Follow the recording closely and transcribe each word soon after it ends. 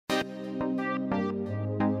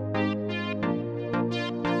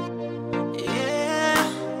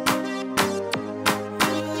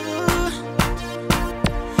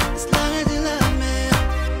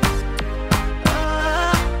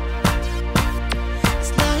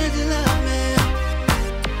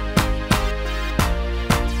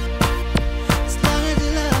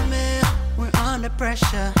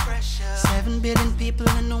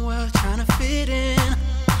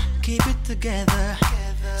together.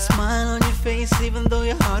 Smile on your face even though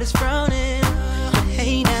your heart is frowning.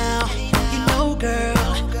 Hey now, you know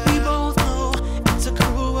girl, we both know it's a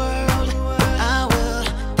cruel world, but I will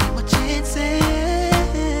take my chances.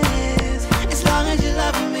 As long as you're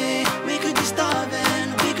loving me, we could be starving,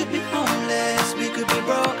 we could be homeless, we could be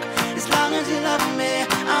broke. As long as you're loving me,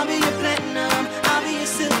 I'll be your platinum, I'll be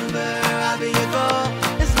your silver, I'll be your gold.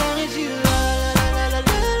 As long as you love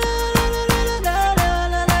me.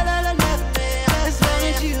 As long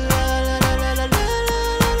as you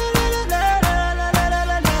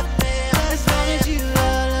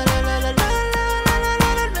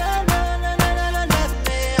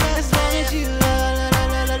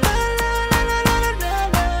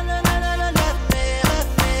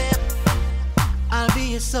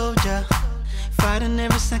soldier, fighting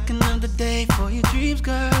every second of the day for your dreams,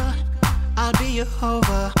 girl. I'll be your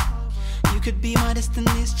hover. You could be my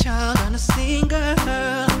destiny's child on a singer.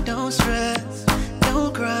 Don't stress,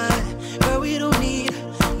 don't cry, girl. We don't need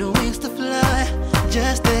no wings to fly.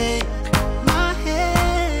 Just take my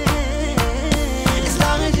hand. As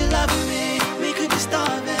long as you're loving me, we could be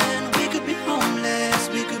starving, we could be homeless,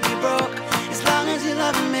 we could be broke. As long as you're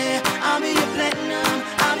loving me, I'll be your platinum,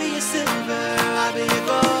 I'll be your silver, I'll be your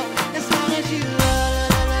gold. As long as you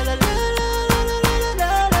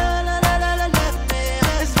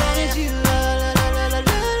as long as you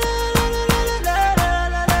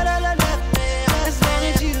as long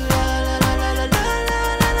as you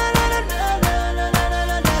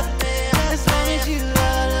as long as you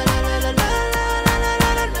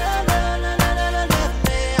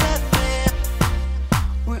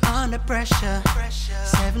we're under pressure.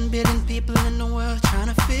 7 billion people in the world trying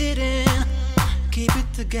to fit in. Keep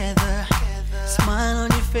it together. Smile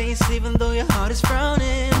on your face even though your heart is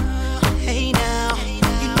frowning. Hey now,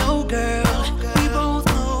 you know girl,